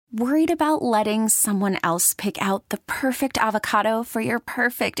Worried about letting someone else pick out the perfect avocado for your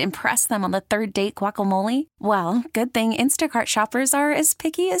perfect impress them on the third date guacamole? Well, good thing Instacart shoppers are as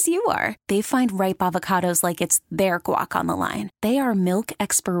picky as you are. They find ripe avocados like it's their guac on the line. They are milk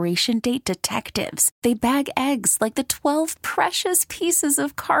expiration date detectives. They bag eggs like the 12 precious pieces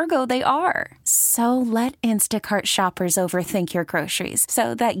of cargo they are. So let Instacart shoppers overthink your groceries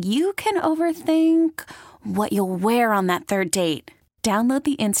so that you can overthink what you'll wear on that third date. Download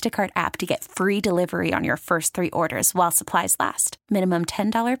the Instacart app to get free delivery on your first 3 orders while supplies last. Minimum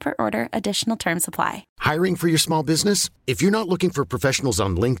 $10 per order. Additional terms apply. Hiring for your small business? If you're not looking for professionals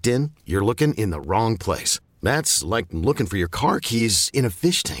on LinkedIn, you're looking in the wrong place. That's like looking for your car keys in a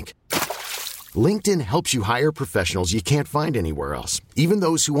fish tank. LinkedIn helps you hire professionals you can't find anywhere else, even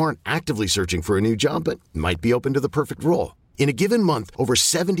those who aren't actively searching for a new job but might be open to the perfect role. In a given month, over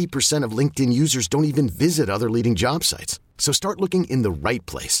 70% of LinkedIn users don't even visit other leading job sites. So start looking in the right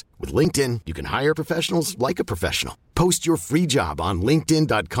place. With LinkedIn, you can hire professionals like a professional. Post your free job on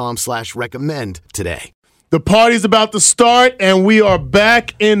linkedin.com/recommend today. The party's about to start, and we are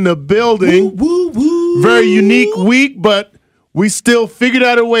back in the building. Woo, woo, woo. Very unique week, but we still figured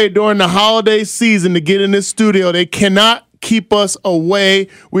out a way during the holiday season to get in this studio. They cannot keep us away.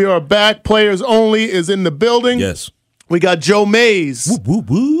 We are back. Players Only is in the building. Yes. We got Joe Mays. Whoop, whoop,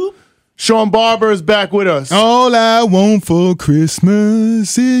 whoop. Sean Barber is back with us. All I want for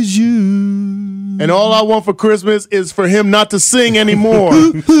Christmas is you. And all I want for Christmas is for him not to sing anymore.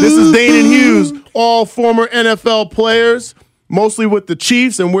 This is Danon Hughes, all former NFL players, mostly with the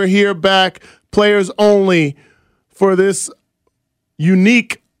Chiefs, and we're here back, Players Only, for this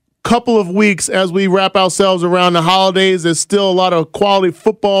unique couple of weeks as we wrap ourselves around the holidays. There's still a lot of quality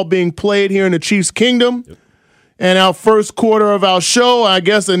football being played here in the Chiefs Kingdom. Yep. And our first quarter of our show, I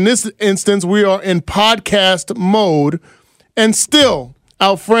guess in this instance, we are in podcast mode. And still,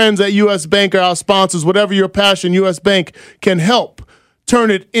 our friends at U.S. Bank are our sponsors. Whatever your passion, U.S. Bank can help turn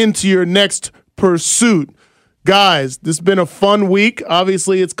it into your next pursuit. Guys, this has been a fun week.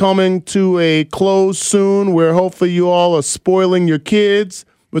 Obviously, it's coming to a close soon where hopefully you all are spoiling your kids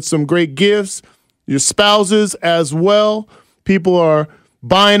with some great gifts, your spouses as well. People are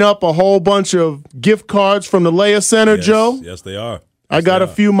buying up a whole bunch of gift cards from the Leia Center, Yes, Joe. Yes, they are. Yes, I got a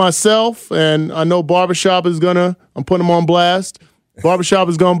few myself, and I know Barbershop is I'm putting them on blast. Barbershop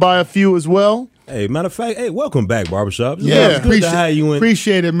is going to buy a few as well. Hey, matter of fact, welcome back, Barbershop. Yeah, it's good to have you in.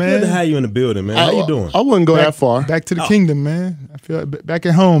 Appreciate it, man. Good to have you in the building, man. How you doing? I wouldn't go that far. Back to the kingdom, man. I feel back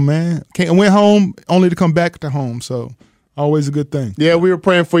at home, man. I went home only to come back to home, so always a good thing. Yeah, we were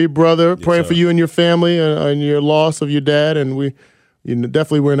praying for you, brother, praying sir. for you and your family and your loss of your dad, and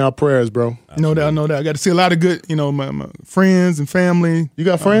definitely we're in our prayers, bro. No doubt. I got to see a lot of good, my friends and family. You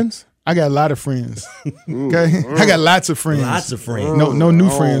got friends? I got a lot of friends. Okay, I got lots of friends. Lots of friends. No new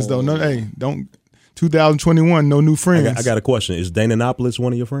friends though. No, hey, don't. 2021, no new friends. I got a question. Is Danonopolis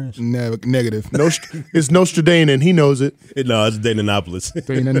one of your friends? Negative. It's Nostradamus. He knows it. No, it's Danonopolis.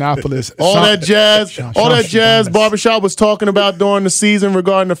 Danonopolis. All that jazz Barbershop was talking about during the season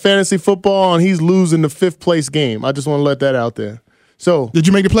regarding the fantasy football, and he's losing the 5th place game. I just want to let that out there. So, did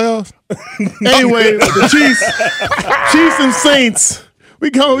you make the playoffs? Anyway, the Chiefs and Saints.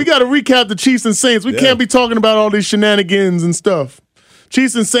 We got to recap the Chiefs and Saints. We can't be talking about all these shenanigans and stuff.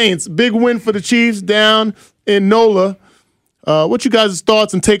 Chiefs and Saints, big win for the Chiefs down in NOLA. What you guys'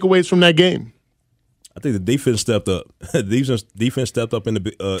 thoughts and takeaways from that game? I think the defense stepped up. Defense stepped up in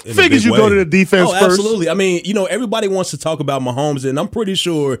the Figures you way. go to the defense first. Absolutely. I mean, everybody wants to talk about Mahomes, and I'm pretty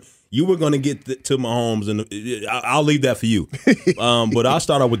sure you were going to get to Mahomes, and I'll leave that for you. But I'll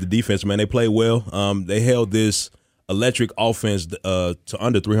start off with the defense, man. They played well. They held this electric offense to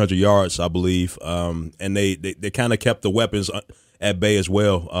under 300 yards, I believe, and they kind of kept the weapons at bay as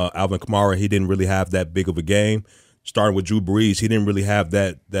well. Alvin Kamara, he didn't really have that big of a game. Starting with Drew Brees, he didn't really have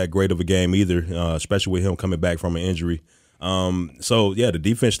that great of a game either, especially with him coming back from an injury. The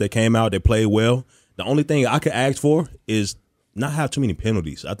defense, they came out, they played well. The only thing I could ask for is not have too many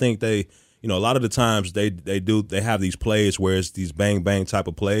penalties. I think they, a lot of the times they have these plays where it's these bang bang type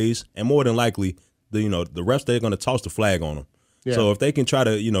of plays, and more than likely, the refs, they're going to toss the flag on them. Yeah. So if they can try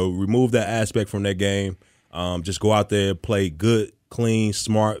to remove that aspect from their game, just go out there, play good, clean,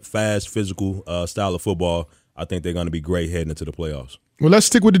 smart, fast, physical style of football, I think they're going to be great heading into the playoffs. Well, let's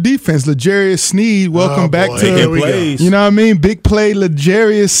stick with the defense. L'Jarius Sneed, welcome back to plays. You know what I mean? Big play,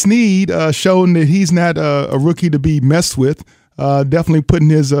 L'Jarius Sneed, showing that he's not a rookie to be messed with. Definitely putting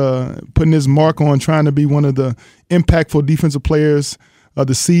his mark on trying to be one of the impactful defensive players of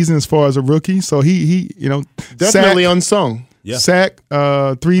the season as far as a rookie. So he definitely unsung. Yeah. Sack,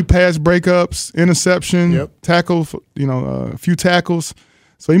 3 pass breakups, interception, tackle, a few tackles.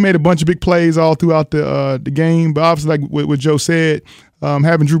 So he made a bunch of big plays all throughout the game. But obviously, like what Joe said,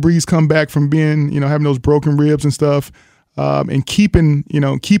 having Drew Brees come back from being, having those broken ribs and stuff, and keeping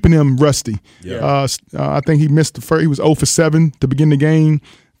him rusty. Yeah. I think he missed the first. He was 0 for 7 to begin the game,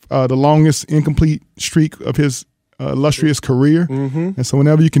 the longest incomplete streak of his illustrious career. Mm-hmm. And so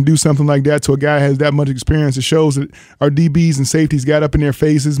whenever you can do something like that to a guy who has that much experience, it shows that our DBs and safeties got up in their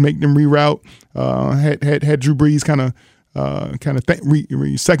faces, make them reroute. Had Drew Brees kind of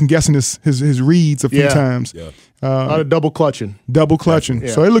second guessing his reads a few times. Yeah. A lot of double clutching.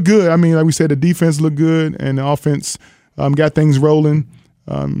 Yeah. So it looked good. I mean, like we said, the defense looked good, and the offense got things rolling.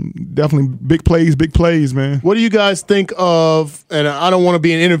 Definitely big plays, man. What do you guys think of, and I don't want to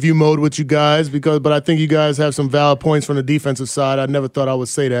be in interview mode with you guys, but I think you guys have some valid points from the defensive side. I never thought I would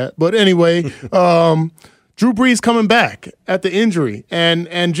say that. But anyway, Drew Brees coming back at the injury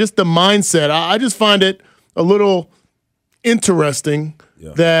and just the mindset. I just find it a little interesting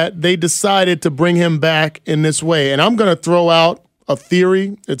that they decided to bring him back in this way. And I'm going to throw out a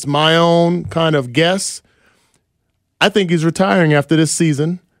theory. It's my own kind of guess. I think he's retiring after this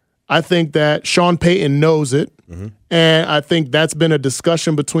season. I think that Sean Payton knows it. Mm-hmm. And I think that's been a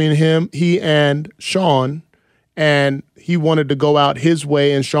discussion between he and Sean. And he wanted to go out his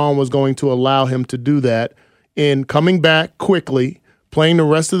way, and Sean was going to allow him to do that in coming back quickly, playing the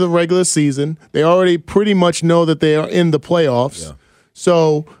rest of the regular season. They already pretty much know that they are in the playoffs. Yeah.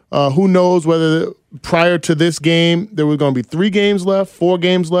 So who knows whether prior to this game there were going to be 3 games left, 4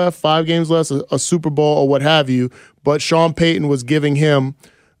 games left, 5 games left, a Super Bowl or what have you. But Sean Payton was giving him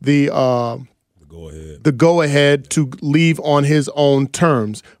the go-ahead to leave on his own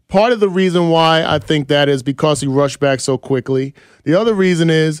terms. Part of the reason why I think that is because he rushed back so quickly. The other reason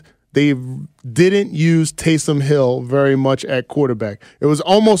is they didn't use Taysom Hill very much at quarterback. It was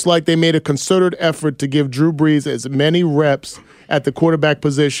almost like they made a concerted effort to give Drew Brees as many reps at the quarterback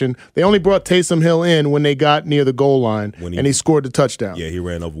position. They only brought Taysom Hill in when they got near the goal line, and he scored the touchdown. Yeah, he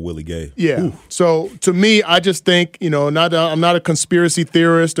ran over Willie Gay. Yeah. Ooh. So to me, I just think, I'm not a conspiracy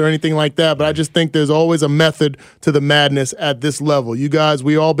theorist or anything like that, but I just think there's always a method to the madness at this level. You guys,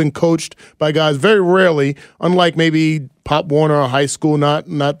 we all been coached by guys very rarely, unlike maybe Pop Warner or high school, not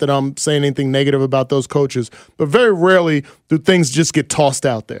that I'm saying anything negative about those coaches, but very rarely do things just get tossed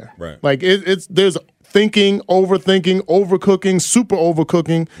out there. Right. Like there's thinking, overthinking, overcooking, super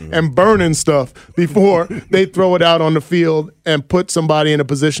overcooking, and burning stuff before they throw it out on the field and put somebody in a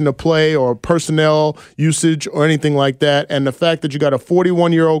position to play or personnel usage or anything like that. And the fact that you got a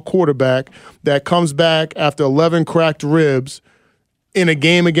 41-year-old quarterback that comes back after 11 cracked ribs in a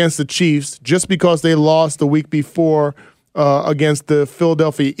game against the Chiefs just because they lost the week before against the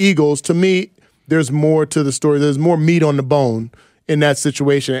Philadelphia Eagles, to me, there's more to the story. There's more meat on the bone in that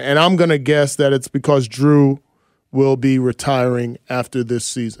situation. And I'm going to guess that it's because Drew will be retiring after this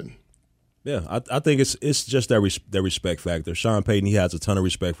season. Yeah, I think it's just that respect factor. Sean Payton, he has a ton of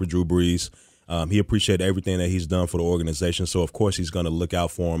respect for Drew Brees. He appreciated everything that he's done for the organization. So, of course, he's going to look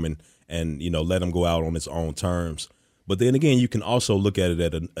out for him and let him go out on his own terms. But then again, you can also look at it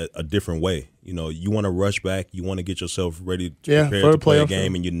at a different way. You want to rush back. You want to get yourself ready to prepare to play a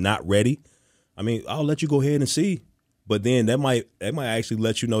game, and you're not ready. I mean, I'll let you go ahead and see. But then that might actually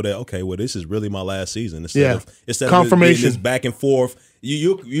let you know that, okay, well, this is really my last season. Instead of confirmation, this back and forth,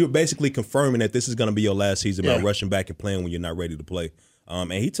 you're basically confirming that this is going to be your last season by rushing back and playing when you're not ready to play.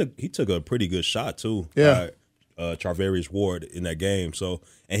 And he took a pretty good shot too. Yeah. Charvarius Ward in that game. So,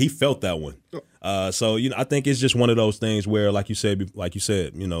 and he felt that one. So I think it's just one of those things where, like you said,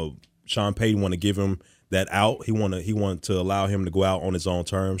 Sean Payton want to give him that out. He want to allow him to go out on his own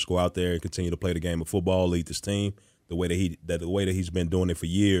terms, go out there and continue to play the game of football, lead this team the way that he's been doing it for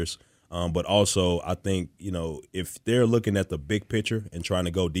years. But also, I think if they're looking at the big picture and trying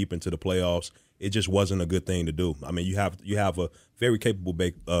to go deep into the playoffs, it just wasn't a good thing to do. I mean, you have a very capable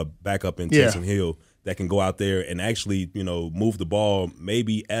backup in Taysom Hill that can go out there and actually, move the ball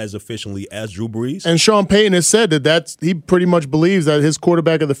maybe as efficiently as Drew Brees. And Sean Payton has said that he pretty much believes that his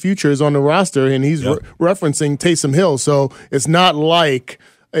quarterback of the future is on the roster, and he's referencing Taysom Hill. So it's not like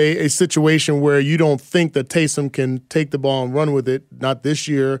a situation where you don't think that Taysom can take the ball and run with it, not this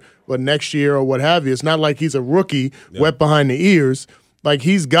year, but next year or what have you. It's not like he's a rookie wet behind the ears. Like,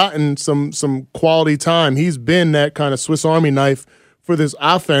 he's gotten some quality time. He's been that kind of Swiss Army knife for this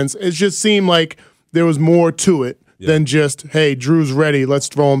offense. It just seemed like there was more to it than just, hey, Drew's ready, let's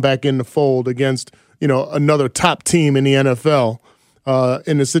throw him back in the fold against, another top team in the NFL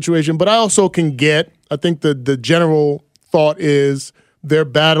in the situation. But I also I think the general thought is they're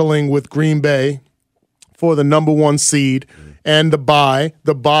battling with Green Bay for the number 1 seed and the bye.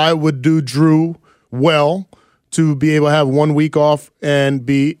 The bye would do Drew well to be able to have 1 week off and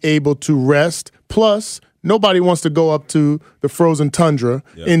be able to rest. Plus, nobody wants to go up to the frozen tundra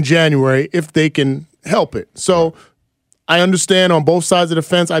in January if they can help it. So I understand on both sides of the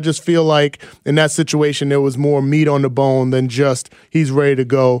fence. I just feel like in that situation there was more meat on the bone than just he's ready to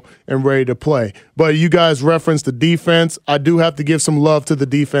go and ready to play. But you guys referenced the defense. I do have to give some love to the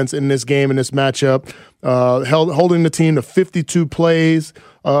defense in this game, in this matchup, holding the team to 52 plays,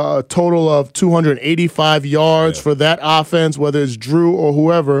 a total of 285 yards for that offense, whether it's Drew or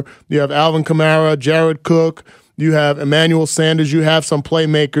whoever. You have Alvin Kamara, Jared Cook, you have Emmanuel Sanders. You have some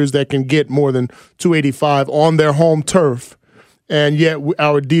playmakers that can get more than 285 on their home turf. And yet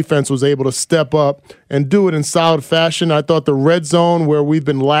our defense was able to step up and do it in solid fashion. I thought the red zone, where we've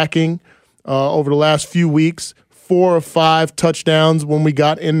been lacking over the last few weeks, 4 or 5 touchdowns when we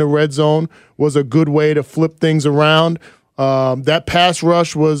got in the red zone, was a good way to flip things around. That pass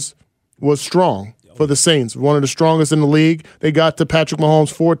rush was strong for the Saints, one of the strongest in the league. They got to Patrick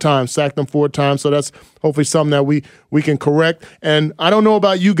Mahomes 4 times, sacked him 4 times, so that's hopefully something that we can correct. And I don't know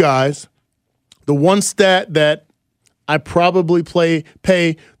about you guys, the one stat that I probably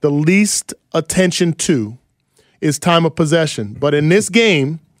pay the least attention to is time of possession. But in this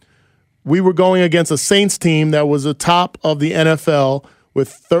game, we were going against a Saints team that was the top of the NFL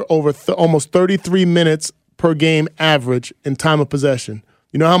with almost 33 minutes per game average in time of possession.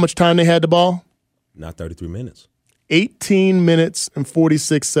 You know how much time they had the ball? Not 33 minutes. 18 minutes and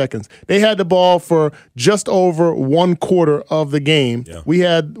 46 seconds. They had the ball for just over 1/4 of the game.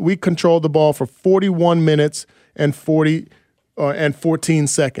 Yeah. We controlled the ball for 41 minutes and 14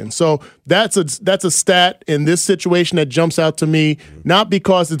 seconds. So that's a stat in this situation that jumps out to me, not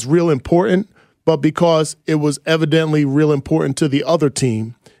because it's real important, but because it was evidently real important to the other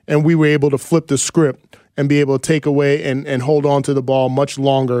team, and we were able to flip the script and be able to take away and hold on to the ball much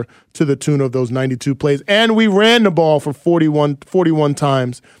longer to the tune of those 92 plays. And we ran the ball for 41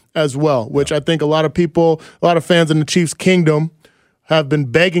 times as well, which I think a lot of fans in the Chiefs' kingdom have been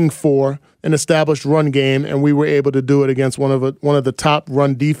begging for an established run game, and we were able to do it against one of the top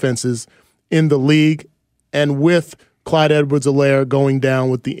run defenses in the league, and with Clyde Edwards-Helaire going down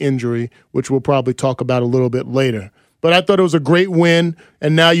with the injury, which we'll probably talk about a little bit later. But I thought it was a great win,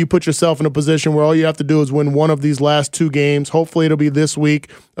 and now you put yourself in a position where all you have to do is win one of these last 2 games. Hopefully it'll be this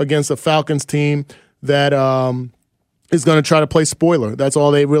week against a Falcons team that is going to try to play spoiler. That's all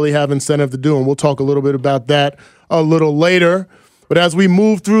they really have incentive to do, and we'll talk a little bit about that a little later. But as we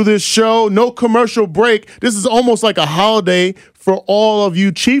move through this show, no commercial break. This is almost like a holiday for all of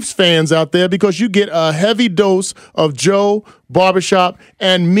you Chiefs fans out there, because you get a heavy dose of Joe, Barbershop,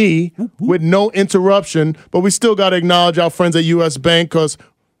 and me with no interruption. But we still got to acknowledge our friends at U.S. Bank, because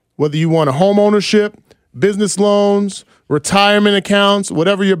whether you want a home ownership, business loans, retirement accounts,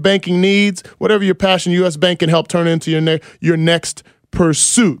 whatever your banking needs, whatever your passion, U.S. Bank can help turn into your next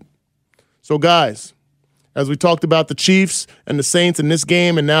pursuit. So, guys, as we talked about the Chiefs and the Saints in this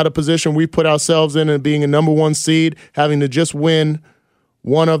game, and now the position we put ourselves in and being a number 1 seed, having to just win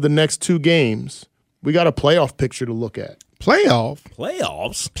one of the next 2 games, we got a playoff picture to look at. Playoffs?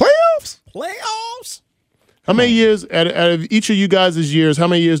 How many years, out of each of you guys' years, how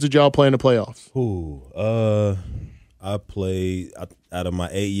many years did y'all play in the playoffs? I played, out of my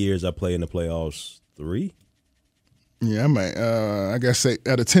 8 years, I played in the playoffs 3. Yeah, I guess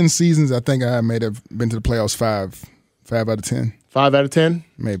out of 10 seasons, I think I may have been to the playoffs 5 out of 10. 5 out of 10?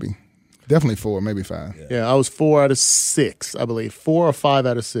 Maybe. Definitely 4, maybe 5. Yeah, I was 4 out of 6, I believe. 4 or 5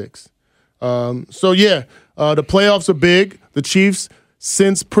 out of 6. The playoffs are big. The Chiefs,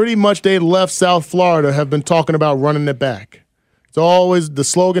 since pretty much they left South Florida, have been talking about running it back. It's always, the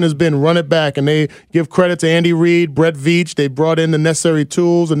slogan has been run it back, and they give credit to Andy Reid, Brett Veach. They brought in the necessary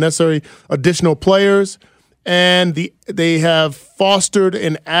tools, the necessary additional players, and they have fostered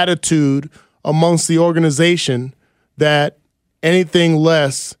an attitude amongst the organization that anything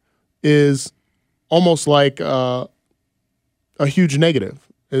less is almost like a huge negative.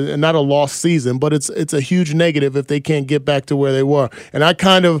 Not a lost season, but it's a huge negative if they can't get back to where they were. And I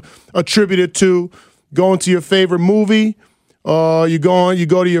kind of attribute it to going to your favorite movie, you go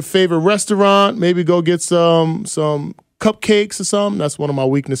to your favorite restaurant, maybe go get some cupcakes or something. That's one of my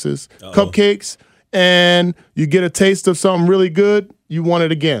weaknesses. Cupcakes. And you get a taste of something really good, you want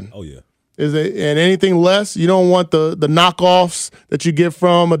it again. Oh, yeah. And anything less, you don't want the knockoffs that you get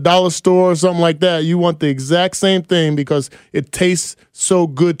from a dollar store or something like that. You want the exact same thing because it tastes so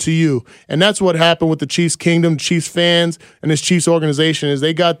good to you. And that's what happened with the Chiefs Kingdom, Chiefs fans, and this Chiefs organization is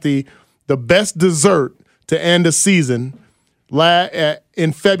they got the best dessert to end the season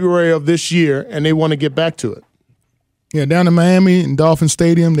in February of this year, and they want to get back to it. Yeah, down in Miami in Dolphin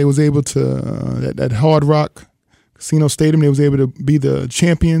Stadium, they was able to that Hard Rock Casino Stadium. They was able to be the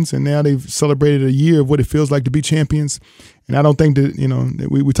champions, and now they've celebrated a year of what it feels like to be champions. And I don't think that,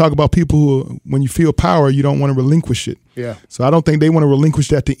 we talk about people who, when you feel power, you don't want to relinquish it. Yeah. So I don't think they want to relinquish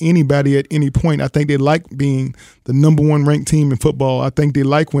that to anybody at any point. I think they like being the number one ranked team in football. I think they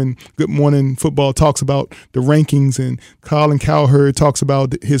like when Good Morning Football talks about the rankings, and Colin Cowherd talks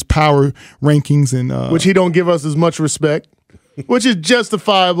about his power rankings, and which he don't give us as much respect. Which is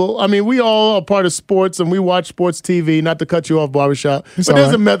justifiable. I mean, we all are part of sports, and we watch sports TV, not to cut you off, Barbershop. But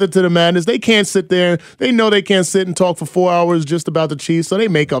there's a method to the madness. They can't sit there. They know they can't sit and talk for 4 hours just about the Chiefs, so they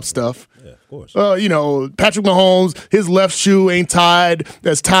make up stuff. Yeah, of course. Patrick Mahomes, his left shoe ain't tied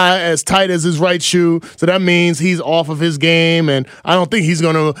as tight as his right shoe, so that means he's off of his game, and I don't think he's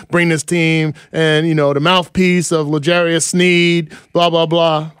going to bring this team. And, the mouthpiece of L'Jarius Sneed, blah, blah,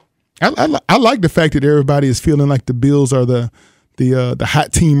 blah. I like the fact that everybody is feeling like the Bills are the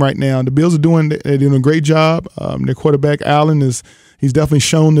hot team right now. The Bills are doing a great job. Their quarterback Allen he's definitely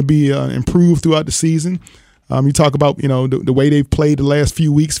shown to be improved throughout the season. You talk about the way they've played the last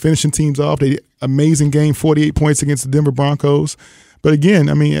few weeks, finishing teams off. They did amazing game, 48 points against the Denver Broncos. But again,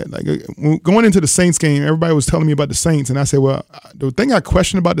 I mean, like going into the Saints game, everybody was telling me about the Saints, and I said, well, the thing I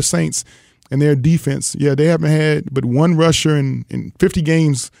question about the Saints and their defense, they haven't had but one rusher in 50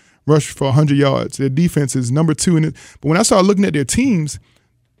 games rush for 100 yards. Their defense is number 2 in it. But when I started looking at their teams,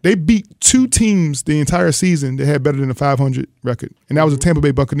 they beat 2 teams the entire season that had better than a 500 record, and that was the Tampa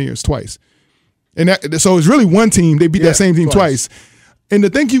Bay Buccaneers twice. And so it's really one team. They beat that same team twice. And to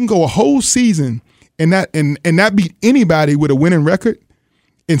think you can go a whole season and not beat anybody with a winning record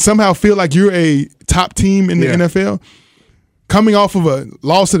and somehow feel like you're a top team in the NFL, coming off of a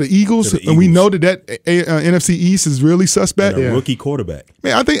loss to the Eagles, and we know that NFC East is really suspect. And a rookie quarterback.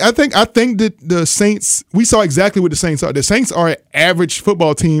 Man, I think that the Saints. We saw exactly what the Saints are. The Saints are an average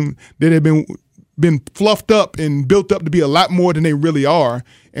football team that have been fluffed up and built up to be a lot more than they really are,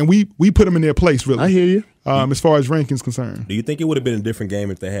 and we put them in their place. Really, I hear you. As far as rankings concerned, do you think it would have been a different game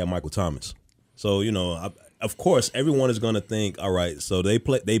if they had Michael Thomas? So of course, everyone is going to think, all right, so they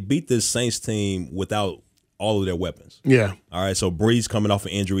beat this Saints team without all of their weapons. Yeah. All right, so Breeze coming off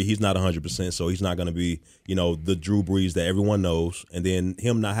an injury, he's not 100%, so he's not going to be, the Drew Brees that everyone knows, and then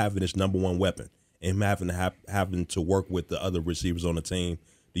him not having his number one weapon, and him having to work with the other receivers on the team.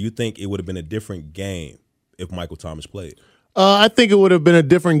 Do you think it would have been a different game if Michael Thomas played? I think it would have been a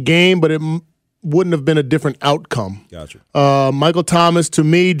different game, but it wouldn't have been a different outcome. Gotcha. Michael Thomas, to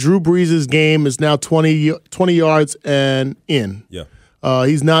me, Drew Brees' game is now 20 yards and in. Yeah.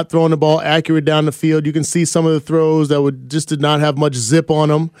 He's not throwing the ball accurate down the field. You can see some of the throws that did not have much zip on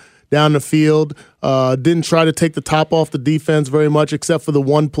them down the field. Didn't try to take the top off the defense very much, except for the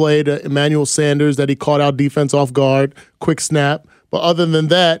one play to Emmanuel Sanders that he caught out defense off guard, quick snap. But other than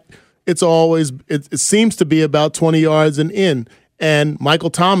that, it seems to be about 20 yards and in. And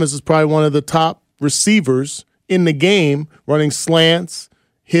Michael Thomas is probably one of the top receivers in the game, running slants,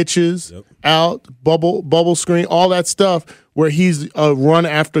 hitches, out, bubble screen, all that stuff, where he's a run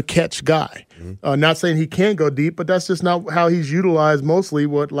after catch guy. Not saying he can't go deep, but that's just not how he's utilized mostly.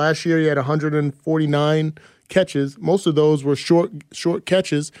 Last year he had 149 catches. Most of those were short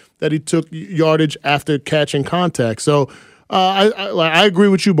catches that he took yardage after catch and contact. So I agree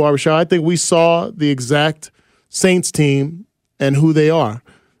with you, Barbershop. I think we saw the exact Saints team and who they are.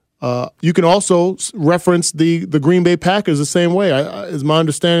 You can also reference the Green Bay Packers the same way. As my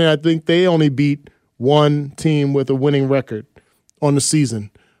understanding, I think they only beat one team with a winning record on the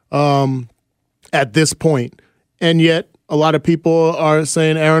season at this point. And yet a lot of people are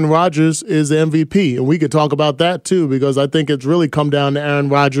saying Aaron Rodgers is the MVP. And we could talk about that too, because I think it's really come down to Aaron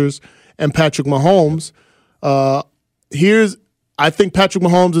Rodgers and Patrick Mahomes. I think Patrick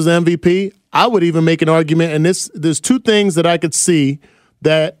Mahomes is MVP. I would even make an argument, and there's 2 things that I could see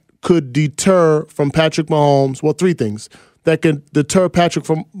that could deter from Patrick Mahomes. Well, 3 things that could deter Patrick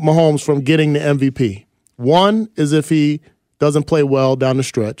Mahomes from getting the MVP. One is if he doesn't play well down the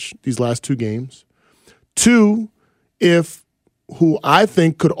stretch these last 2 games. 2, if who I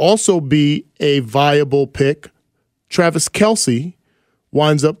think could also be a viable pick, Travis Kelce,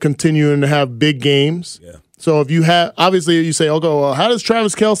 winds up continuing to have big games. Yeah. So if you have, obviously you say, okay, well, how does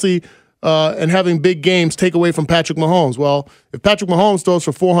Travis Kelce and having big games take away from Patrick Mahomes? Well, if Patrick Mahomes throws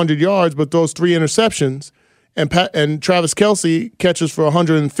for 400 yards but throws 3 interceptions, and Travis Kelce catches for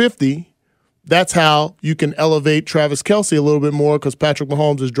 150, that's how you can elevate Travis Kelce a little bit more, because Patrick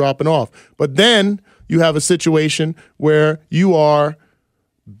Mahomes is dropping off. But then you have a situation where you are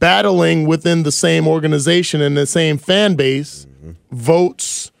battling within the same organization and the same fan base,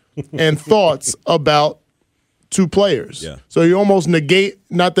 votes and thoughts about two players. Yeah. So you almost negate,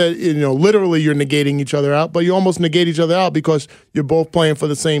 not that literally you're negating each other out, but you almost negate each other out because you're both playing for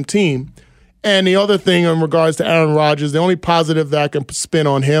the same team. And the other thing in regards to Aaron Rodgers, the only positive that I can spin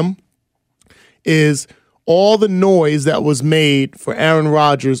on him is all the noise that was made for Aaron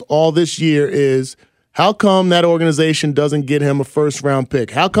Rodgers all this year is, how come that organization doesn't get him a first-round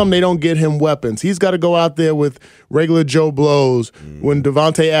pick? How come they don't get him weapons? He's got to go out there with regular Joe Blows when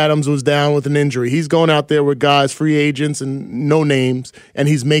Devontae Adams was down with an injury. He's going out there with guys, free agents and no names, and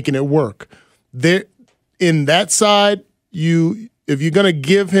he's making it work. There, in that side, if you're going to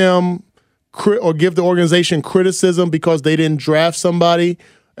give him or give the organization criticism because they didn't draft somebody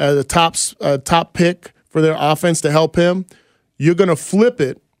as a top pick for their offense to help him, you're going to flip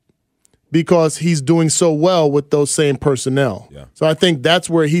it because he's doing so well with those same personnel. Yeah. So I think that's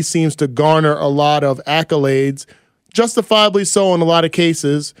where he seems to garner a lot of accolades, justifiably so in a lot of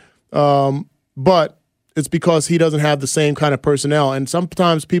cases, but it's because he doesn't have the same kind of personnel. And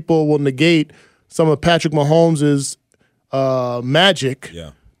sometimes people will negate some of Patrick Mahomes' magic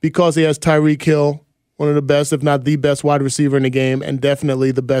because he has Tyreek Hill, one of the best, if not the best wide receiver in the game, and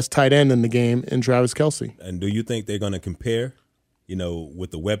definitely the best tight end in the game in Travis Kelce. And do you think they're going to compare,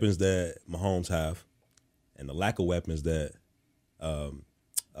 with the weapons that Mahomes have and the lack of weapons that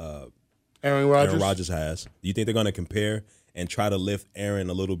Aaron Rodgers has? Do you think they're going to compare and try to lift Aaron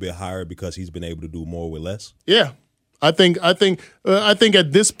a little bit higher because he's been able to do more with less? Yeah, I think at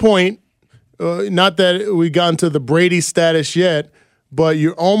this point, not that we got into the Brady status yet, but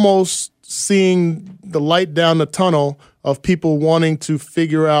you're almost seeing the light down the tunnel of people wanting to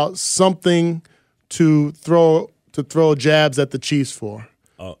figure out something to throw jabs at the Chiefs for.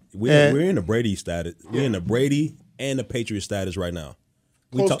 We're in the Brady status. We're in the Brady and the Patriots status right now.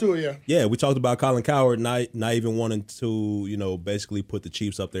 Close to it, yeah. Yeah, we talked about Colin Cowherd not even wanting to, basically put the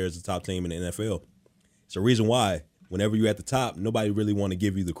Chiefs up there as the top team in the NFL. It's the reason why whenever you're at the top, nobody really want to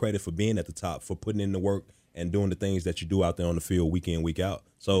give you the credit for being at the top, for putting in the work and doing the things that you do out there on the field week in, week out.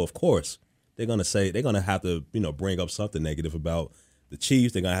 So, of course, they're going to have to, bring up something negative about the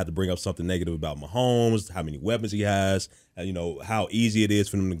Chiefs. They're going to have to bring up something negative about Mahomes, how many weapons he has, how easy it is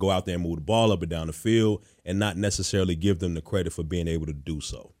for them to go out there and move the ball up and down the field and not necessarily give them the credit for being able to do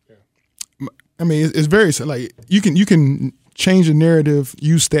so. Yeah. I mean, it's very like you can change the narrative,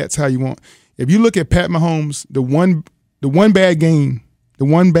 use stats how you want. If you look at Pat Mahomes, the one bad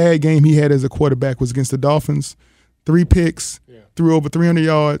game he had as a quarterback was against the Dolphins. 3 picks, threw over 300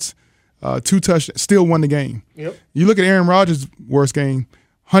 yards, 2 touchdowns, still won the game. Yep. You look at Aaron Rodgers' worst game,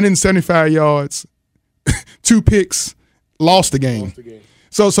 175 yards, 2 picks, lost the game.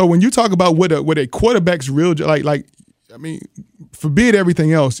 So when you talk about what a quarterback's real forbid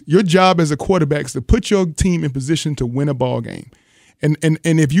everything else, your job as a quarterback is to put your team in position to win a ball game. And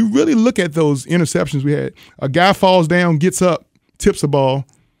if you really look at those interceptions we had, a guy falls down, gets up, tips the ball,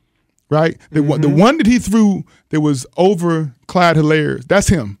 right? The one that he threw that was over Clyde Hilaire, that's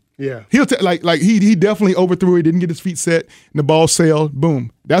him. Yeah, he'll he definitely overthrew it, didn't get his feet set, and the ball sailed.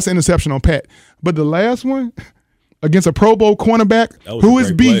 Boom, that's an interception on Pat. But the last one against a Pro Bowl cornerback who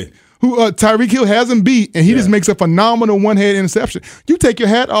is beat, who Tyreek Hill hasn't beat, and he just makes a phenomenal one-handed interception. You take your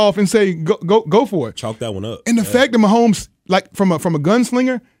hat off and say, go for it. Chalk that one up. And the fact that Mahomes, like from a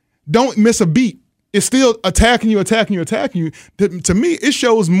gunslinger, don't miss a beat. It's still attacking you. To me, it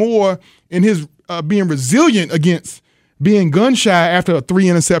shows more in his being resilient against being gun shy after a 3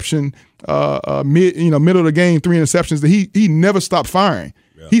 interception, middle of the game, 3 interceptions. That he never stopped firing.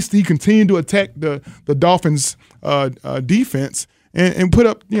 Yeah. He continued to attack the Dolphins' defense and put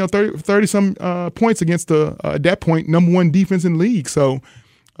up 30 some points against the at that point #1 defense in the league. So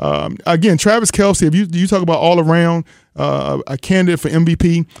again, Travis Kelce, if you talk about all around a candidate for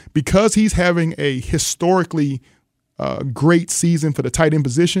MVP, because he's having a historically great season for the tight end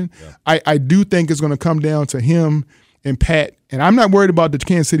position, I do think it's going to come down to him and Pat. And I'm not worried about the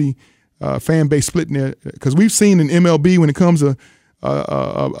Kansas City fan base splitting there, because we've seen in MLB when it comes to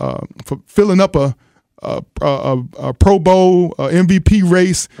for filling up a Pro Bowl MVP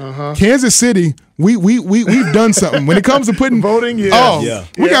race, Kansas City, we've done something when it comes to putting voting. We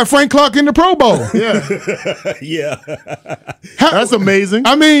got Frank Clark in the Pro Bowl. That's amazing.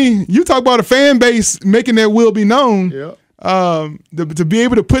 I mean, you talk about a fan base making their will be known. Yeah. To be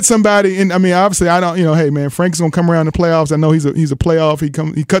able to put somebody in, I mean, obviously, I don't, hey man, Frank's gonna come around the playoffs. I know he's a playoff.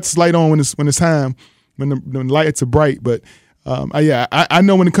 He cuts his light on when it's time, when the lights are bright. But I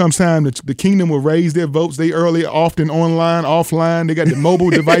know when it comes time, the Kingdom will raise their votes. They often online, offline. They got the mobile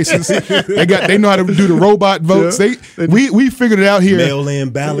devices. They know how to do the robot votes. Yeah. We figured it out here.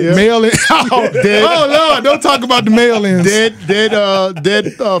 Mail-in ballots. Mail-in. Oh Lord! Don't talk about the mail-ins.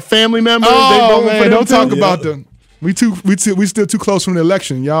 Dead family members. Oh man! Don't talk about them. We still too close from the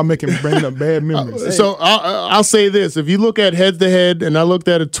election. Y'all bringing up bad memories. So I'll say this: if you look at head to head, and I looked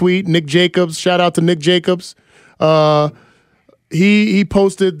at a tweet, Nick Jacobs. Shout out to Nick Jacobs. He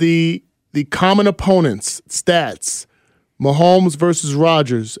posted the common opponents stats. Mahomes versus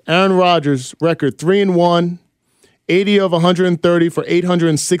Rodgers. Aaron Rodgers record 3-1, 80 of 130 for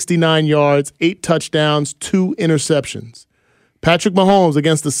 869 yards, 8 touchdowns, 2 interceptions. Patrick Mahomes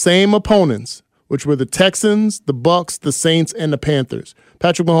against the same opponents, which were the Texans, the Bucs, the Saints, and the Panthers.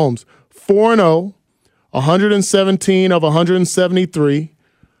 Patrick Mahomes, 4-0, 117 of 173,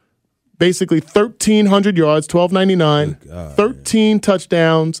 basically 1,300 yards, 1,299, 13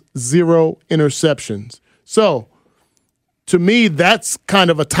 touchdowns, 0 interceptions. So, to me, that's kind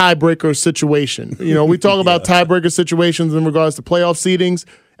of a tiebreaker situation. We talk about tiebreaker situations in regards to playoff seedings.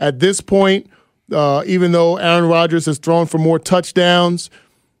 At this point, even though Aaron Rodgers has thrown for more touchdowns,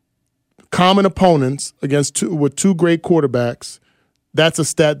 common opponents with two great quarterbacks, that's a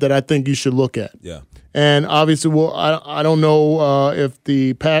stat that I think you should look at. Yeah. And obviously, I don't know if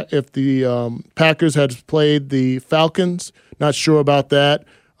the Packers had played the Falcons. Not sure about that.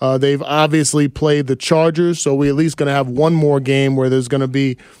 They've obviously played the Chargers, so we're at least going to have one more game where there's going to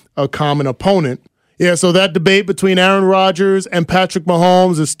be a common opponent. Yeah, so that debate between Aaron Rodgers and Patrick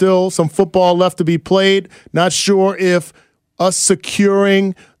Mahomes is still some football left to be played. Not sure if us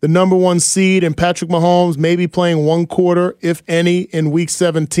securing the number 1 seed and Patrick Mahomes maybe playing one quarter, if any, in Week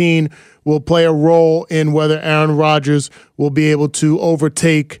 17 will play a role in whether Aaron Rodgers will be able to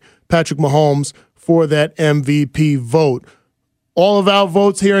overtake Patrick Mahomes for that MVP vote. All of our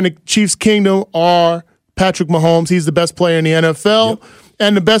votes here in the Chiefs Kingdom are Patrick Mahomes. He's the best player in the NFL. Yep.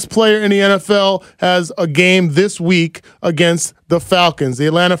 And the best player in the NFL has a game this week against the Falcons. The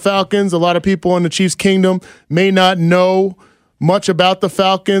Atlanta Falcons, a lot of people in the Chiefs Kingdom may not know much about the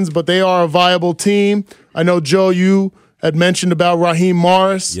Falcons, but they are a viable team. I know, Joe, you had mentioned about Raheem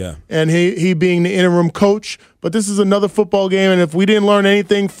Morris and he being the interim coach. But this is another football game, and if we didn't learn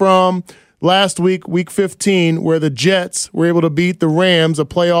anything from last week, Week 15, where the Jets were able to beat the Rams, a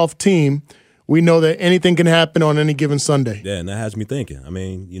playoff team, we know that anything can happen on any given Sunday. Yeah, and that has me thinking. I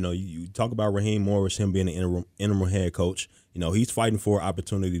mean, you talk about Raheem Morris, him being an interim head coach. He's fighting for an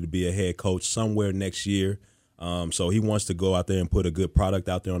opportunity to be a head coach somewhere next year. So he wants to go out there and put a good product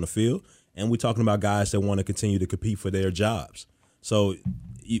out there on the field. And we're talking about guys that want to continue to compete for their jobs. So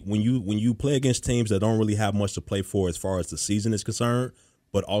when you play against teams that don't really have much to play for as far as the season is concerned,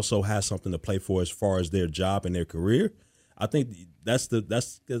 but also has something to play for as far as their job and their career, I think those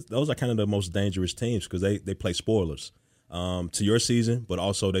are kind of the most dangerous teams because they play spoilers to your season, but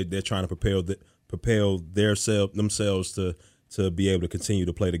also they're trying to propel themselves to be able to continue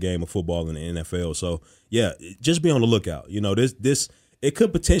to play the game of football in the NFL. So yeah, just be on the lookout. This it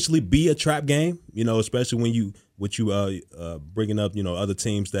could potentially be a trap game. Especially when you bringing up other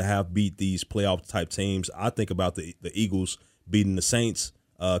teams that have beat these playoff type teams. I think about the Eagles beating the Saints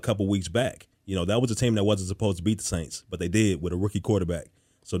a couple weeks back. That was a team that wasn't supposed to beat the Saints, but they did with a rookie quarterback.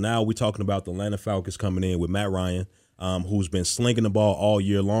 So now we're talking about the Atlanta Falcons coming in with Matt Ryan, who's been slinging the ball all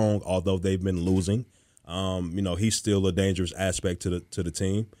year long, although they've been losing. He's still a dangerous aspect to the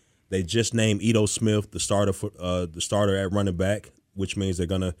team. They just named Ito Smith the starter at running back, which means they're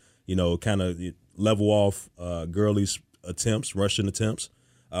gonna kind of level off Gurley's rushing attempts.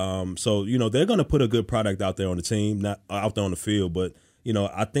 So they're gonna put a good product out there on the team, not out there on the field, but.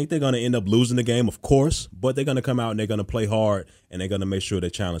 I think they're going to end up losing the game, of course, but they're going to come out and they're going to play hard and they're going to make sure they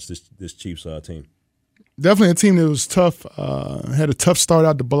challenge this Chiefs team. Definitely a team that was tough, had a tough start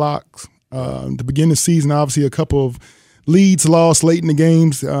out the blocks. To begin the season, obviously a couple of leads lost late in the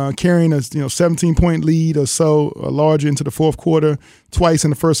games, carrying a 17-point lead or so larger into the fourth quarter twice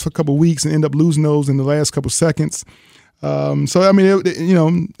in the first couple of weeks and end up losing those in the last couple of seconds.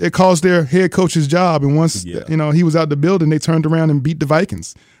 It cost their head coach's job. And once, he was out the building, they turned around and beat the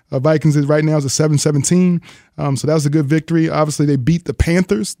Vikings. Vikings right now is a 7-17. So that was a good victory. Obviously, they beat the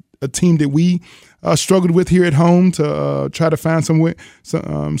Panthers, a team that we struggled with here at home to try to find some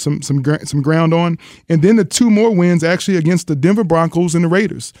ground on. And then the 2 more wins actually against the Denver Broncos and the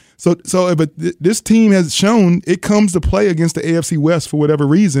Raiders. But this team has shown it comes to play against the AFC West for whatever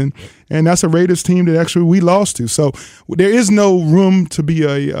reason, and that's a Raiders team that actually we lost to. So there is no room to be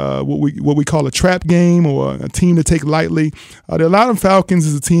a what we call a trap game or a team to take lightly. The Atlanta Falcons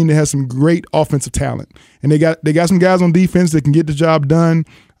is a team that has some great offensive talent, and they got some guys on defense that can get the job done.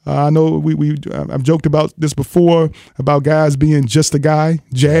 I know I've joked about this before about guys being just a guy,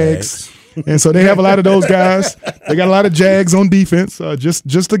 Jags. And so they have a lot of those guys. They got a lot of Jags on defense,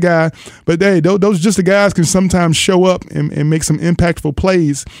 just a guy. But those just the guys can sometimes show up and make some impactful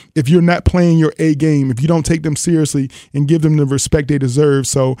plays if you're not playing your A game, if you don't take them seriously and give them the respect they deserve.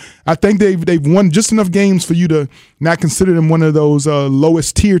 So I think they've won just enough games for you to not consider them one of those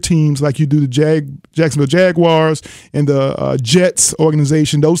lowest tier teams like you do the Jacksonville Jaguars and the Jets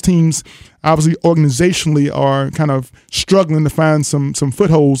organization. Those teams obviously organizationally are kind of struggling to find some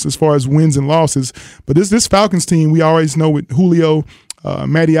footholds as far as wins and losses. But this Falcons team, we always know with Julio,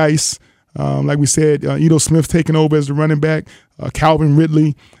 Matty Ice, like we said, Ito Smith taking over as the running back, Calvin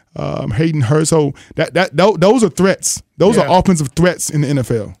Ridley, Hayden Hurst. So those are threats. Those are offensive threats in the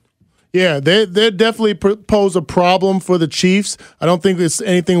NFL. Yeah, they definitely pose a problem for the Chiefs. I don't think it's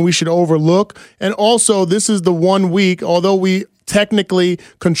anything we should overlook. And also, this is the 1 week, although we technically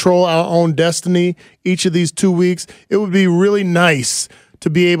control our own destiny each of these 2 weeks, it would be really nice to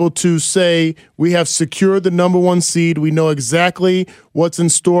be able to say we have secured the number 1 seed. We know exactly what's in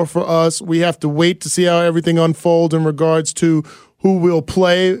store for us. We have to wait to see how everything unfolds in regards to who will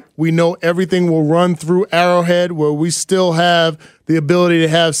play. We know everything will run through Arrowhead, where we still have the ability to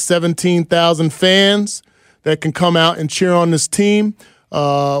have 17,000 fans that can come out and cheer on this team.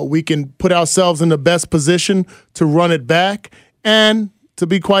 We can put ourselves in the best position to run it back. And to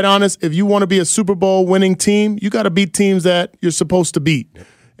be quite honest, if you want to be a Super Bowl winning team, you got to beat teams that you're supposed to beat.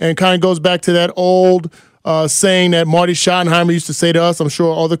 And it kind of goes back to that old saying that Marty Schottenheimer used to say to us, I'm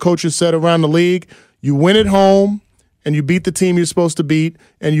sure all the coaches said around the league, you win at home, and you beat the team you're supposed to beat,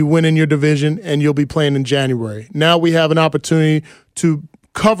 and you win in your division, and you'll be playing in January. Now we have an opportunity to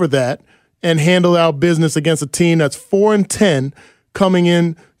cover that and handle our business against a team that's 4-10 coming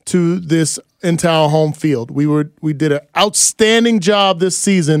in to this into our home field. We did an outstanding job this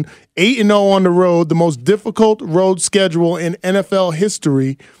season, 8-0 on the road, the most difficult road schedule in NFL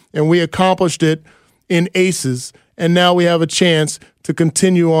history, and we accomplished it in aces. And now we have a chance to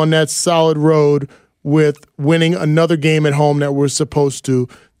continue on that solid road with winning another game at home that we're supposed to.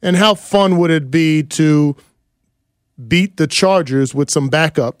 And how fun would it be to beat the Chargers with some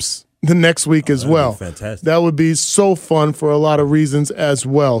backups the next week as well? Fantastic. That would be so fun for a lot of reasons as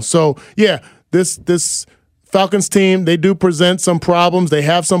well. So, yeah, this Falcons team, they do present some problems. They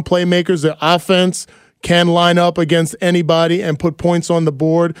have some playmakers. Their offense can line up against anybody and put points on the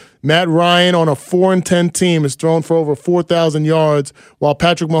board. Matt Ryan on a 4-10 team has thrown for over 4,000 yards, while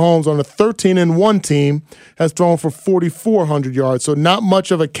Patrick Mahomes on a 13-1 team has thrown for 4,400 yards. So not much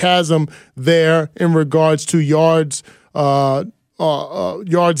of a chasm there in regards to yards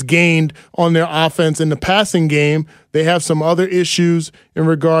gained on their offense. In the passing game, they have some other issues in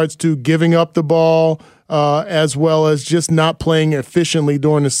regards to giving up the ball, as well as just not playing efficiently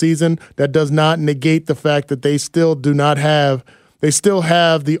during the season. That does not negate the fact that they still have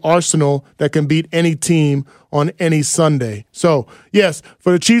the arsenal that can beat any team on any Sunday. So, yes,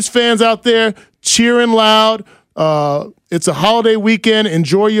 for the Chiefs fans out there, cheering loud. It's a holiday weekend.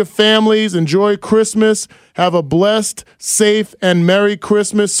 Enjoy your families. Enjoy Christmas. Have a blessed, safe, and Merry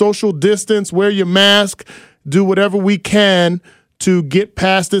Christmas. Social distance. Wear your mask. Do whatever we can to get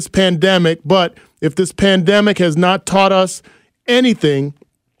past this pandemic. But if this pandemic has not taught us anything,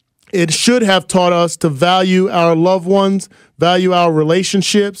 it should have taught us to value our loved ones, value our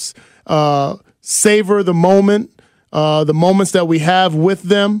relationships, savor the moment, the moments that we have with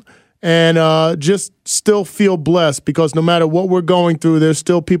them, and just still feel blessed, because no matter what we're going through, there's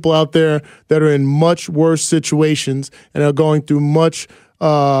still people out there that are in much worse situations and are going through much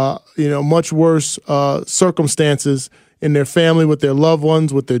worse circumstances in their family, with their loved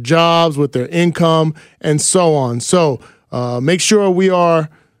ones, with their jobs, with their income, and so on. So make sure we are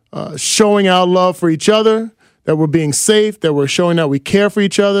showing our love for each other, that we're being safe, that we're showing that we care for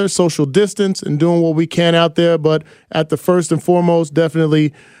each other, social distance, and doing what we can out there. But at the first and foremost,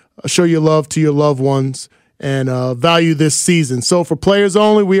 definitely show your love to your loved ones and value this season. So for Players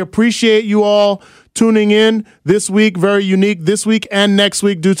Only, we appreciate you all tuning in this week. Very unique this week and next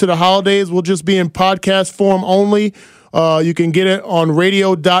week due to the holidays. We'll just be in podcast form only. You can get it on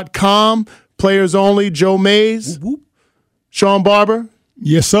radio.com. Players Only, Joe Mays, Sean Barber.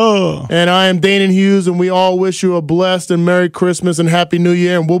 Yes, sir. And I am Danon Hughes, and we all wish you a blessed and Merry Christmas and Happy New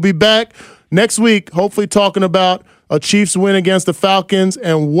Year. And we'll be back next week, hopefully talking about a Chiefs win against the Falcons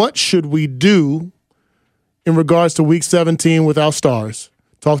and what should we do in regards to Week 17 with our stars.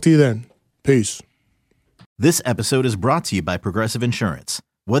 Talk to you then. Peace. This episode is brought to you by Progressive Insurance.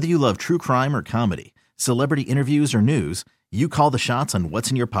 Whether you love true crime or comedy, celebrity interviews or news, you call the shots on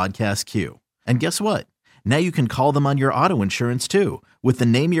what's in your podcast queue. And guess what? Now you can call them on your auto insurance too with the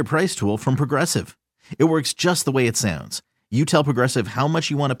Name Your Price tool from Progressive. It works just the way it sounds. You tell Progressive how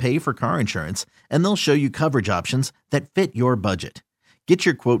much you want to pay for car insurance, and they'll show you coverage options that fit your budget. Get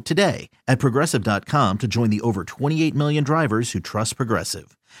your quote today at Progressive.com to join the over 28 million drivers who trust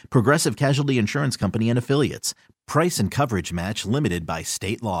Progressive. Progressive Casualty Insurance Company and Affiliates. Price and coverage match limited by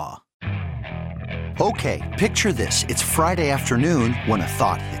state law. Okay, picture this. It's Friday afternoon when a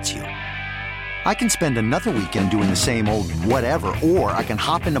thought hits you. I can spend another weekend doing the same old whatever, or I can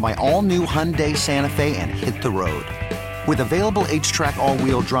hop into my all-new Hyundai Santa Fe and hit the road. With available H-Track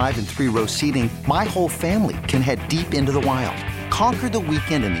all-wheel drive and 3-row seating, my whole family can head deep into the wild. Conquer the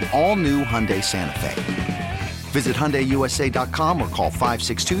weekend in the all-new Hyundai Santa Fe. Visit HyundaiUSA.com or call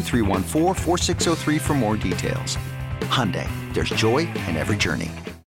 562-314-4603 for more details. Hyundai, there's joy in every journey.